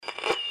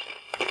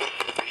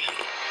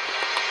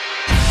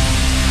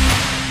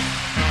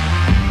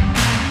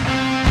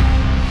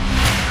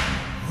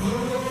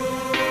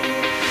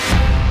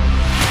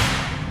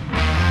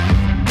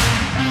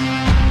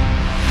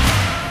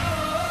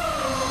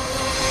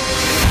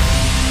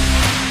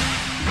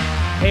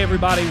Hey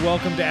everybody,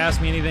 welcome to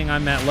Ask Me Anything.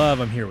 I'm Matt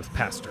Love. I'm here with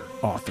pastor,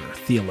 author,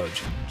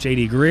 theologian,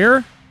 J.D.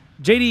 Greear.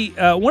 J.D.,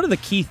 one of the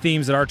key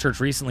themes at our church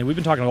recently, we've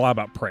been talking a lot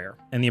about prayer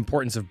and the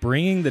importance of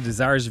bringing the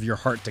desires of your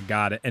heart to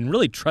God and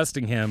really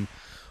trusting Him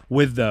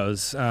with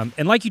those.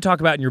 And like you talk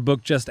about in your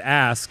book, Just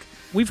Ask,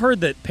 we've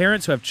heard that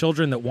parents who have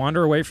children that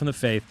wander away from the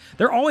faith,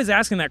 they're always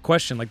asking that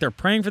question. Like they're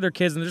praying for their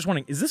kids and they're just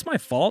wondering, is this my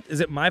fault? Is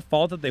it my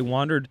fault that they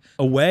wandered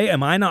away?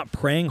 Am I not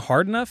praying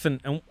hard enough?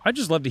 And I'd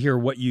just love to hear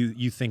what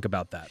you think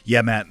about that.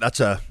 Yeah, Matt, that's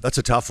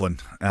a tough one.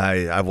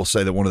 I will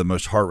say that one of the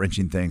most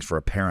heart-wrenching things for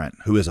a parent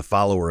who is a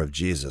follower of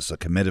Jesus, a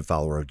committed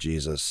follower of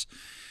Jesus,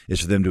 is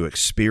for them to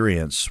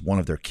experience one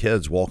of their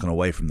kids walking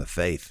away from the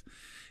faith.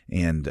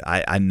 And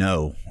I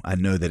know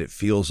that it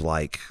feels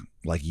like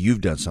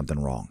you've done something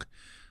wrong.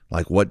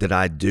 Like, what did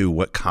I do?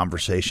 What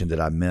conversation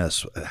did I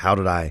miss? How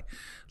did I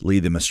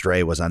lead them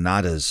astray? Was I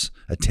not as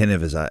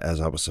attentive as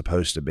I was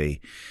supposed to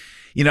be?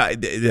 You know,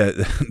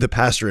 the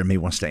pastor in me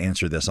wants to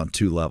answer this on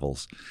two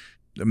levels.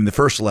 I mean, the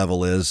first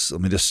level is,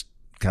 let me just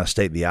kind of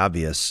state the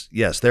obvious.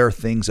 Yes, there are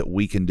things that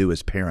we can do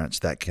as parents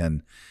that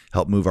can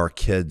help move our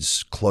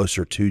kids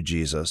closer to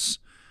Jesus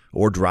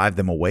or drive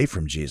them away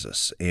from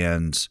Jesus.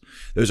 And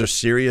those are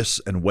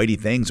serious and weighty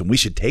things, and we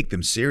should take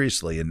them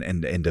seriously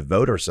and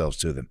devote ourselves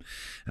to them.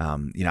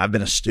 I've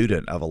been a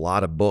student of a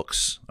lot of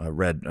books. I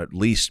read at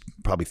least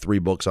probably 3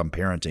 books on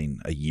parenting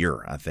a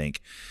year, I think.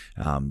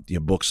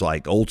 Books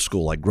like old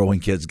school, like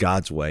Growing Kids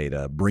God's Way,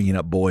 to Bringing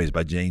Up Boys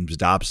by James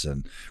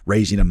Dobson,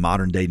 Raising a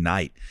Modern Day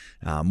Knight.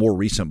 More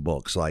recent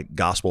books like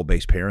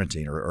Gospel-Based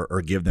Parenting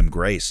or Give Them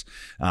Grace.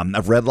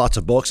 I've read lots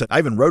of books. I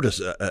even wrote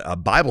a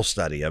Bible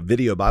study, a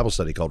video Bible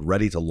study called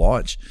Ready to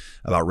Launch,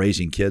 about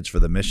raising kids for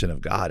the mission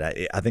of God.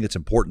 I think it's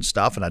important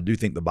stuff, and I do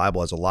think the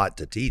Bible has a lot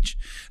to teach.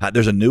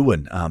 There's a new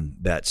one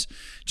that's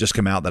just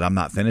come out that I'm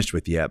not finished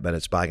with yet, but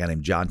it's by a guy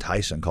named John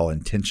Tyson called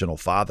Intentional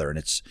Father, and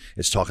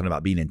it's talking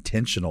about being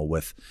intentional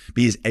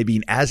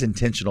being as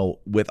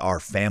intentional with our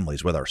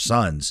families, with our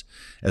sons,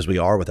 as we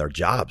are with our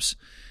jobs.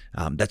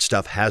 That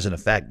stuff has an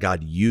effect.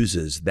 God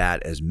uses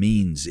that as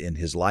means in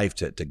His life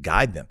to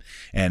guide them.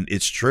 And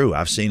it's true.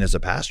 I've seen as a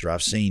pastor,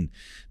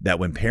 that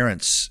when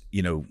parents,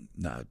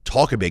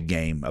 talk a big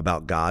game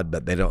about God,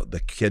 but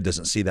the kid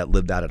doesn't see that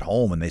lived out at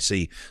home, and they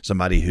see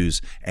somebody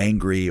who's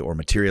angry or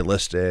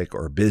materialistic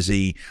or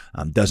busy,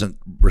 doesn't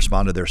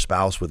respond to their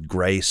spouse with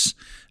grace.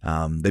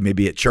 They may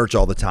be at church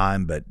all the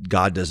time, but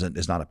God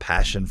is not a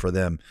passion for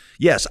them.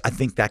 Yes, I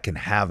think that can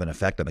have an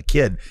effect on the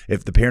kid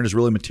if the parent is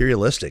really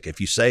materialistic.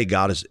 If you say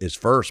God is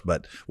first,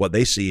 but what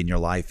they see in your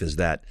life is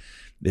that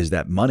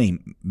money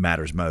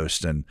matters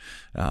most and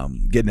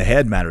getting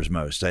ahead matters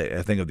most.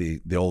 I think of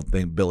the old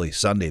thing Billy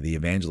Sunday, the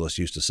evangelist,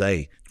 used to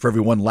say, for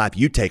every one lap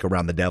you take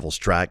around the devil's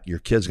track, your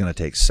kid's going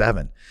to take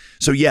 7.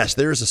 So yes,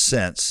 there's a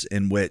sense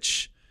in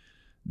which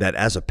that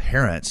as a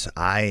parent,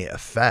 I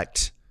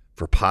affect,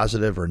 for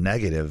positive or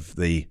negative,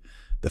 the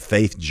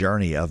faith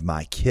journey of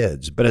my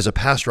kids. But as a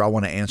pastor, I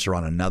want to answer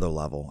on another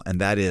level, and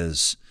that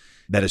is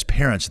that as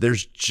parents,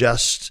 there's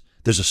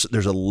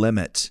a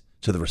limit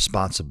to the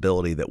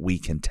responsibility that we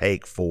can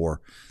take for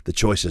the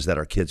choices that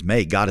our kids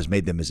make. God has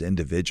made them as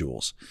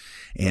individuals.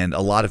 And a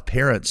lot of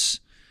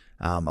parents,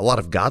 a lot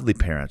of godly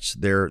parents,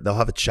 they'll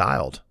have a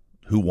child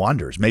who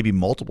wanders, maybe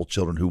multiple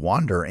children who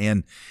wander,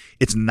 and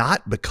it's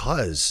not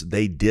because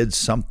they did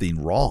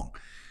something wrong.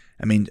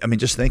 I mean,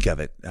 just think of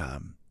it.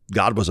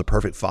 God was a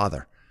perfect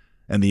father,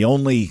 and the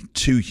only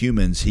 2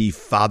 humans He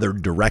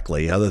fathered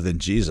directly, other than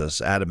Jesus,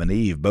 Adam and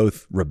Eve,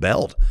 both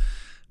rebelled.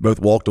 Both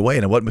walked away,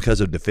 and it wasn't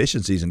because of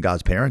deficiencies in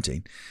God's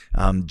parenting.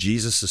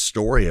 Jesus'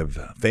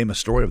 famous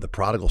story of the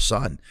prodigal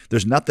son.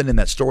 There's nothing in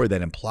that story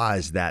that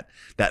implies that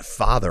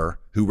father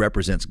who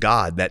represents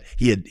God, that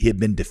he had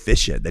been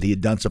deficient, that he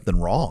had done something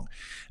wrong.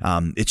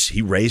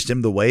 He raised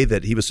him the way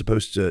that he was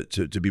supposed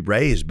to be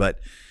raised, but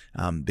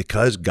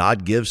because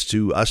God gives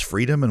to us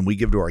freedom and we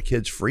give to our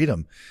kids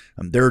freedom,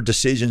 there are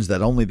decisions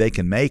that only they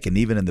can make, and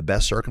even in the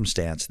best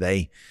circumstance,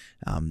 they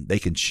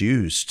can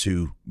choose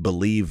to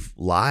believe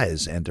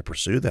lies and to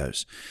pursue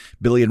those.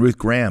 Billy and Ruth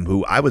Graham,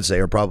 who I would say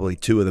are probably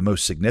 2 of the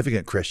most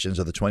significant Christians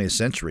of the 20th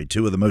century,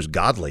 2 of the most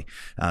godly,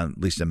 at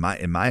least in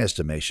my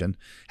estimation,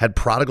 had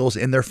prodigals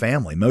in their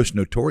family. Most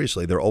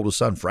notoriously, their oldest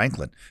son,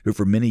 Franklin, who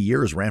for many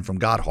years ran from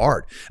God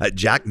hard.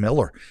 Jack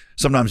Miller.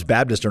 Sometimes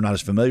Baptists are not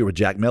as familiar with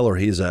Jack Miller.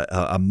 He's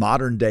a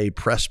modern day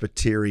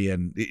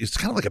Presbyterian. It's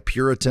kind of like a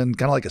Puritan,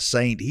 kind of like a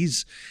saint.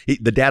 He's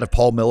the dad of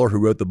Paul Miller, who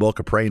wrote the book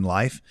A Praying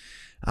Life.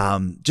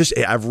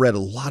 I've read a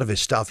lot of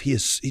his stuff. He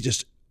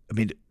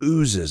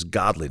oozes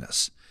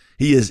godliness.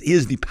 He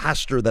is the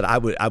pastor that I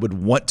would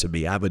want to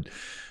be. I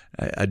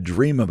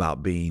dream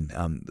about being,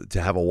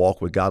 to have a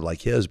walk with God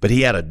like his. But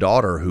he had a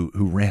daughter who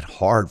ran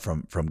hard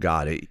from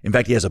God. In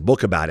fact, he has a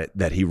book about it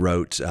that he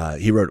wrote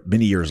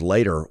many years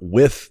later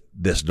with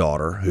this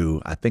daughter,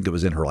 who I think it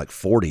was in her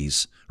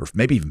 40s or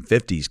maybe even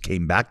 50s,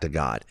 came back to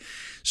God.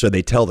 So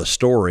they tell the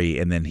story,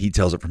 and then he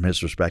tells it from his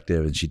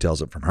perspective and she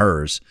tells it from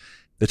hers.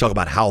 They talk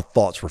about how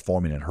thoughts were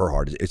forming in her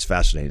heart. It's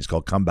fascinating. It's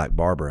called Comeback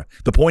Barbara.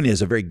 The point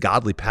is, a very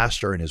godly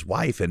pastor and his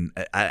wife, and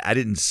I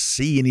didn't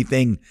see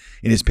anything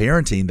in his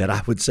parenting that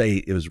I would say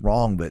it was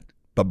wrong, but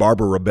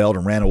Barbara rebelled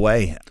and ran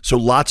away. So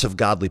lots of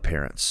godly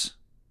parents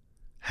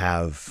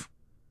have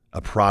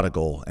a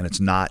prodigal, and it's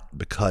not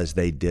because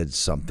they did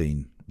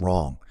something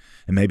wrong.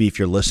 And maybe if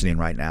you're listening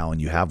right now and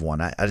you have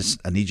one, I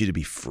need you to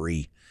be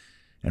free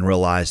and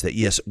realize that,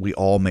 yes, we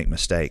all make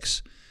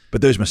mistakes, but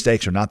those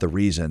mistakes are not the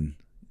reason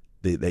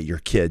that your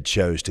kid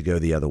chose to go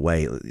the other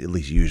way, at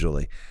least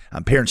usually.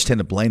 Parents tend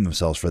to blame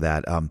themselves for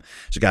that.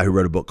 There's a guy who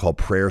wrote a book called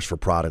Prayers for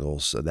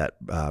Prodigals that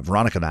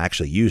Veronica and I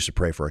actually used to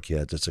pray for our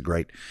kids. It's a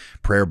great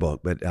prayer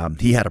book, but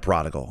he had a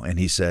prodigal, and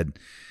he said,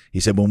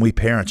 when we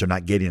parents are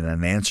not getting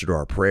an answer to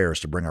our prayers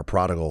to bring our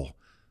prodigal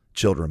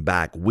children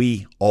back,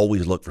 we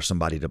always look for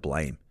somebody to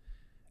blame.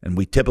 And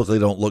we typically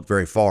don't look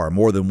very far.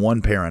 More than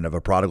one parent of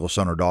a prodigal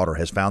son or daughter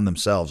has found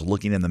themselves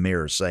looking in the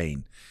mirror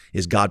saying,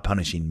 is God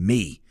punishing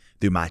me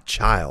through my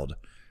child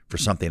for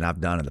something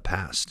I've done in the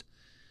past?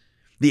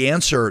 The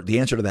answer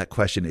to that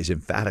question is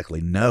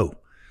emphatically no.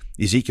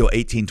 Ezekiel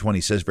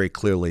 18:20 says very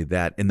clearly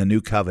that in the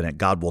new covenant,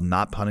 God will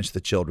not punish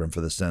the children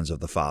for the sins of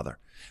the father.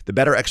 The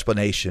better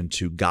explanation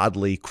to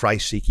godly,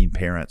 Christ-seeking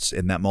parents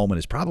in that moment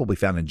is probably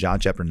found in John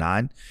chapter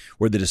 9,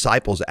 where the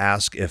disciples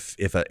ask if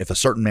a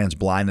certain man's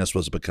blindness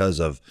was because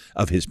of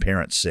his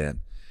parents'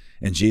 sin.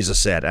 And Jesus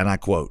said, and I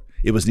quote,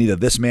 "It was neither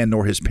this man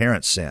nor his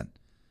parents' sin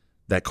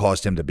that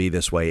caused him to be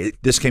this way.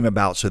 This came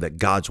about so that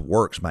God's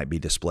works might be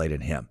displayed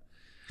in him."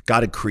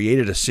 God had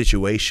created a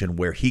situation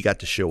where he got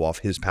to show off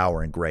his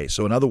power and grace.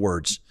 So in other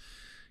words,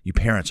 you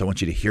parents, I want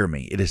you to hear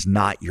me. It is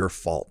not your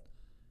fault.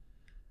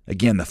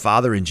 Again, the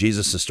father in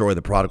Jesus' story,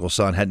 the prodigal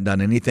son, hadn't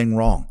done anything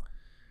wrong.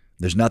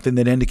 There's nothing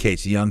that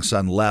indicates the young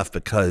son left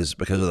because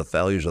of the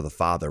failures of the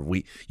father.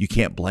 You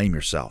can't blame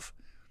yourself.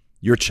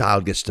 Your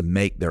child gets to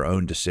make their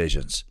own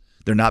decisions.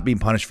 They're not being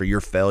punished for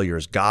your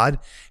failures. God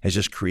has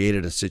just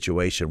created a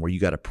situation where you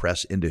got to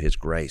press into his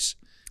grace.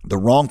 The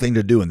wrong thing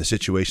to do in the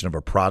situation of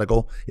a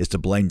prodigal is to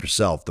blame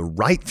yourself. The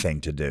right thing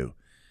to do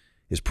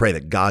is pray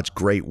that God's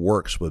great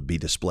works would be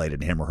displayed in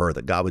him or her,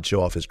 that God would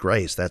show off his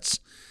grace. That's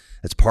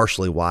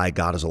partially why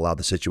God has allowed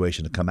the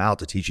situation to come out,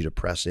 to teach you to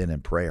press in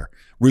prayer.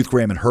 Ruth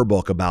Graham, in her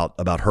book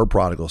about her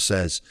prodigal,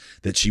 says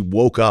that she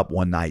woke up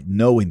one night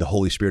knowing the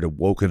Holy Spirit had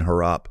woken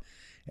her up.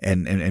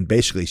 And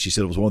basically, she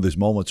said it was one of those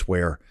moments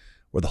where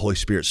the Holy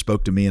Spirit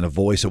spoke to me in a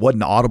voice. It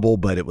wasn't audible,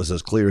 but it was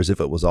as clear as if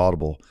it was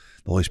audible.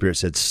 The Holy Spirit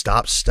said,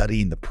 stop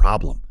studying the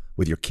problem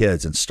with your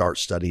kids and start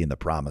studying the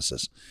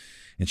promises.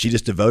 And she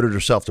just devoted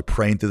herself to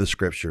praying through the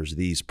scriptures,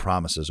 these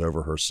promises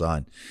over her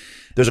son.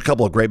 There's a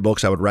couple of great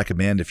books I would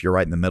recommend if you're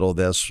right in the middle of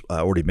this. I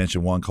already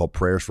mentioned one called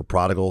Prayers for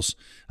Prodigals.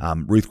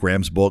 Ruth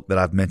Graham's book that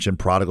I've mentioned,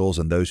 Prodigals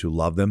and Those Who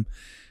Love Them.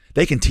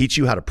 They can teach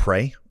you how to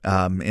pray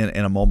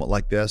in a moment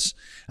like this.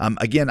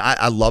 Again,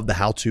 I love the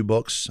how-to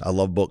books. I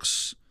love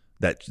books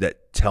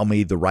that tell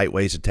me the right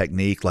ways of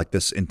technique, like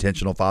this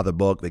Intentional Father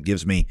book that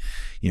gives me,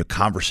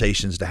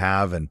 conversations to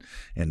have and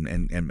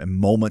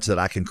moments that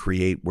I can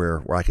create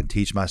where I can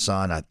teach my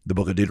son. The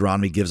book of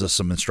Deuteronomy gives us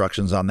some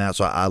instructions on that.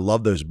 So I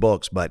love those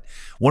books. But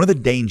one of the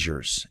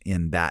dangers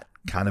in that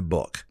kind of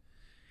book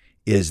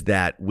is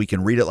that we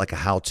can read it like a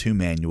how-to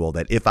manual,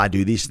 that if I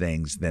do these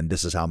things, then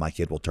this is how my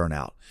kid will turn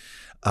out.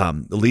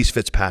 Elise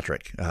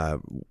Fitzpatrick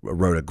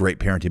wrote a great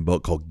parenting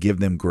book called Give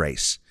Them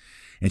Grace.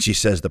 And she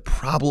says the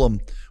problem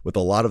with a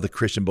lot of the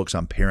Christian books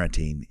on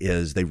parenting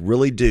is they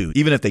really do,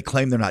 even if they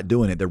claim they're not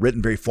doing it, they're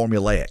written very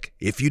formulaic.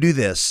 If you do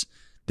this,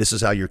 this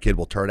is how your kid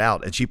will turn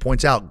out. And she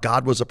points out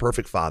God was a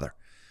perfect father.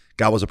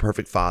 God was a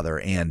perfect father,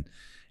 and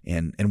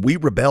we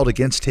rebelled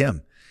against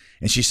him.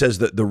 And she says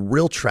that the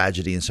real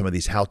tragedy in some of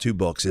these how-to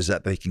books is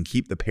that they can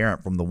keep the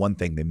parent from the one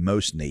thing they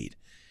most need,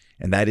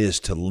 and that is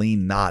to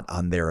lean not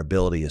on their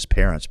ability as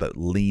parents, but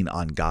lean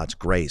on God's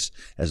grace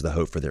as the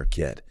hope for their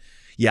kid.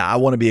 Yeah, I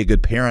want to be a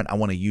good parent. I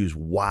want to use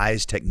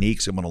wise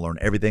techniques. I want to learn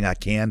everything I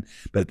can.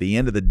 But at the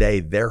end of the day,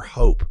 their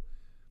hope,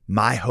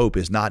 my hope,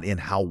 is not in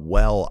how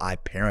well I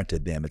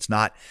parented them. It's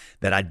not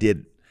that I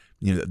did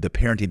the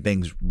parenting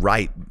things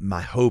right.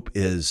 My hope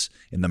is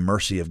in the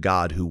mercy of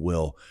God, who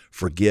will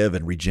forgive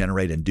and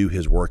regenerate and do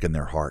his work in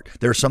their heart.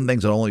 There are some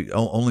things that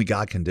only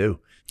God can do.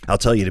 I'll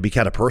tell you, to be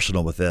kind of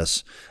personal with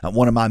this,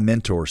 one of my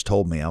mentors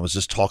told me, I was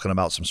just talking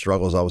about some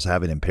struggles I was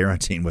having in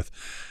parenting with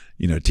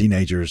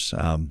teenagers,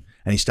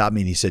 and he stopped me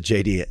and he said,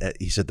 JD,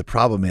 he said, the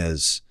problem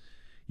is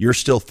you're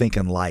still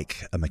thinking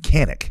like a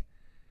mechanic.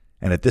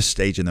 And at this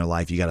stage in their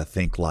life, you got to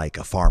think like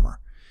a farmer.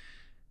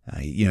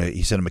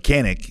 He said a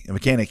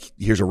mechanic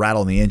hears a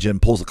rattle in the engine,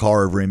 pulls the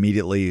car over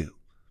immediately,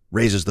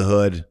 raises the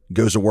hood,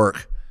 goes to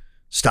work,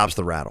 stops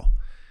the rattle.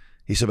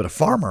 He said, but a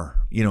farmer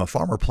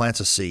plants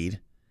a seed,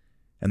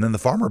 and then the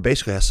farmer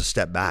basically has to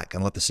step back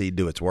and let the seed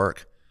do its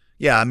work.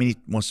 Yeah, I mean, he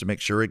wants to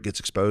make sure it gets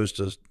exposed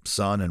to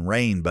sun and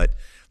rain, but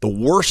the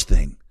worst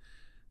thing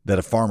that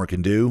a farmer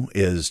can do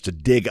is to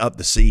dig up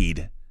the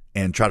seed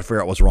and try to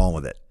figure out what's wrong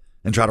with it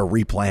and try to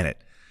replant it.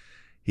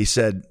 He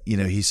said,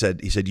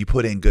 you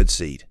put in good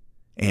seed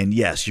And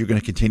yes, you're going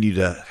to continue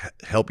to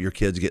help your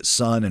kids get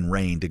sun and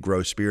rain to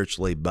grow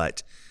spiritually,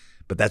 but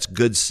that's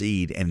good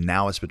seed, and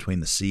now it's between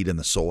the seed and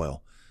the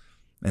soil.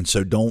 And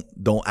so don't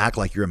act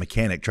like you're a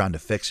mechanic trying to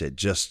fix it.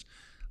 Just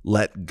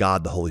let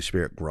God, the Holy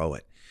Spirit, grow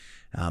it.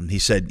 He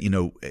said,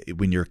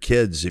 when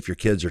if your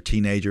kids are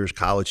teenagers,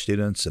 college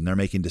students, and they're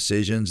making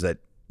decisions that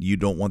you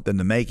don't want them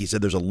to make, he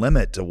said there's a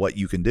limit to what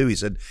you can do. He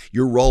said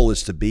your role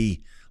is to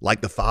be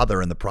like the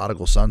father in the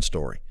prodigal son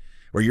story,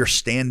 where you're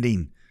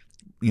standing,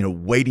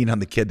 waiting on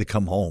the kid to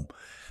come home.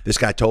 This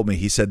guy told me,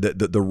 he said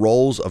that the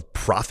roles of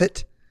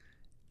prophet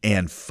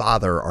and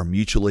father are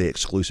mutually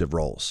exclusive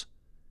roles.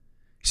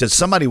 He said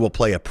somebody will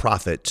play a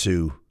prophet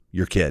to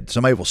your kid.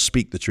 Somebody will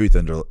speak the truth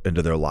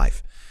into their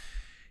life.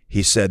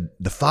 He said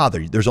the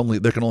father,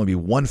 there can only be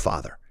one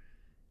father.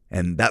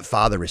 And that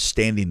father is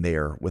standing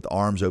there with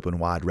arms open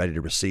wide, ready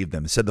to receive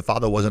them. He said the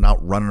father wasn't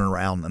out running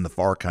around in the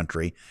far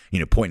country,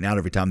 pointing out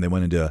every time they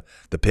went into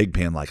the pig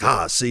pen like,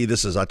 see,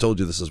 I told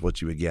you this is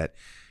what you would get.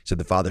 He said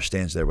the father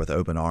stands there with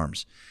open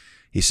arms.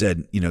 He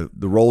said,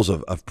 the roles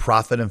of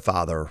prophet and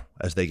father,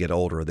 as they get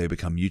older, they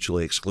become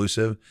mutually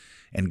exclusive.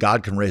 And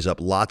God can raise up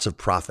lots of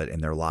prophet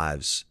in their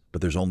lives,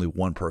 but there's only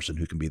one person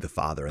who can be the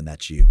father, and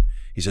that's you.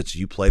 He said, so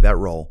you play that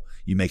role.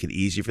 You make it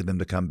easy for them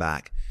to come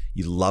back.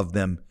 You love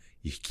them.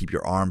 You keep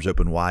your arms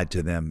open wide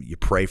to them. You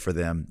pray for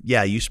them.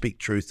 Yeah, you speak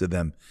truth to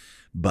them,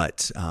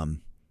 but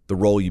the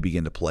role you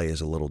begin to play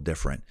is a little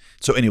different.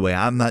 So anyway,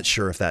 I'm not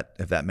sure if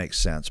that makes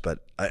sense, but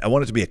I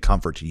want it to be a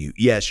comfort to you.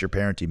 Yes, your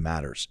parenting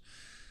matters,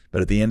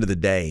 but at the end of the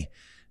day,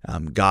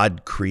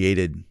 God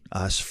created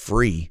us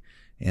free,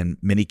 and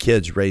many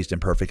kids raised in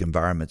perfect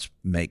environments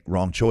make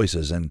wrong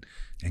choices. And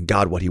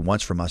God, what he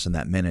wants from us in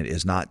that minute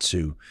is not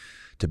to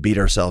beat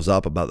ourselves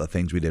up about the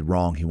things we did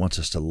wrong. He wants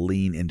us to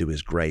lean into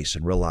his grace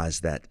and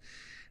realize that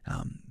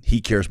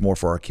he cares more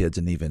for our kids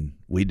than even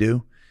we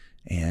do,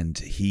 and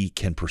he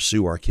can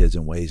pursue our kids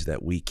in ways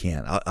that we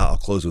can't. I'll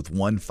close with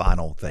one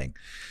final thing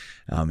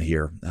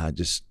here,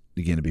 just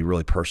again to be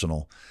really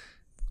personal.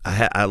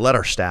 I led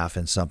our staff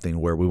in something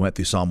where we went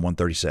through Psalm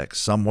 136.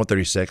 Psalm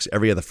 136,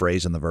 every other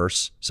phrase in the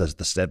verse says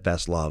the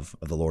steadfast love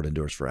of the Lord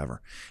endures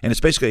forever. And it's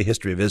basically a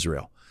history of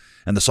Israel.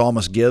 And the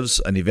psalmist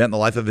gives an event in the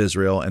life of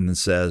Israel and then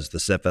says the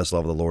steadfast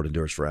love of the Lord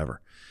endures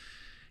forever.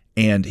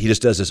 And he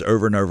just does this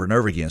over and over and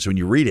over again. So when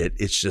you read it,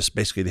 it's just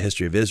basically the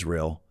history of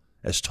Israel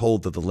as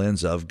told through the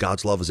lens of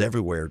God's love is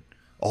everywhere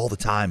all the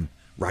time,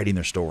 writing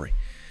their story.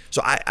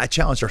 So I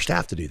challenged our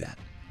staff to do that.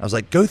 I was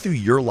like, go through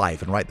your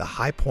life and write the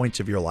high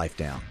points of your life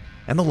down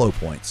and the low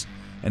points.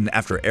 And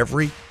after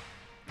every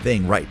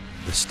thing, write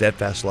the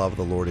steadfast love of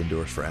the Lord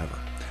endures forever.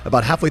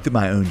 About halfway through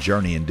my own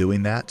journey in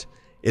doing that,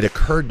 it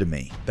occurred to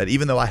me that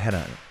even though I had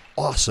an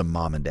awesome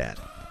mom and dad,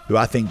 who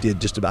I think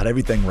did just about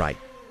everything right,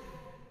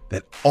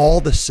 that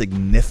all the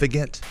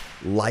significant,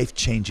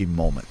 life-changing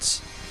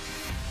moments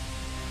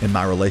in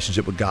my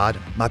relationship with God,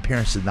 my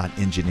parents did not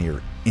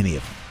engineer any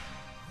of them.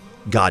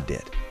 God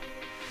did.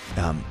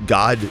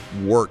 God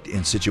worked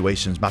in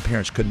situations my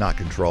parents could not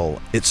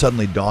control. It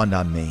suddenly dawned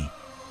on me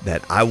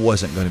that I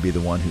wasn't going to be the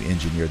one who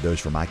engineered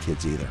those for my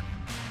kids either.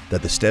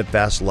 That the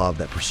steadfast love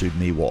that pursued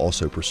me will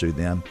also pursue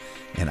them.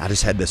 And I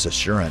just had this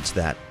assurance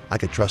that I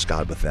could trust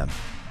God with them,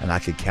 and I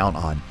could count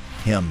on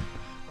him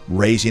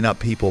raising up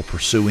people,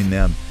 pursuing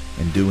them,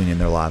 and doing in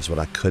their lives what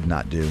I could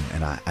not do.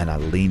 And I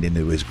leaned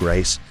into his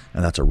grace,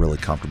 and that's a really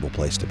comfortable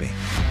place to be.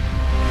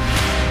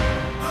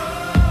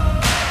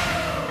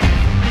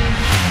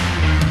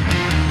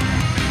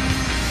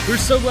 We're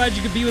so glad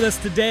you could be with us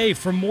today.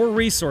 For more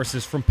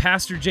resources from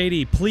Pastor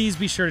JD, please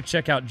be sure to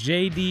check out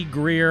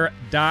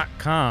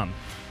jdgreear.com.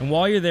 And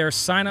while you're there,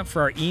 sign up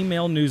for our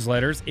email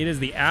newsletters. It is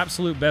the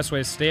absolute best way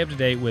to stay up to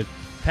date with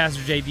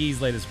Pastor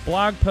JD's latest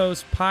blog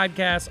posts,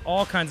 podcasts,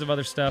 all kinds of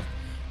other stuff.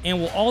 And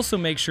we'll also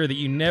make sure that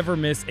you never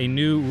miss a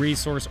new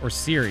resource or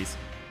series.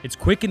 It's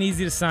quick and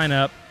easy to sign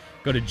up.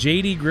 Go to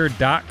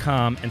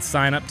jdgreear.com and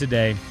sign up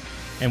today.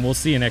 And we'll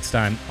see you next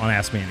time on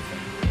Ask Me Anything.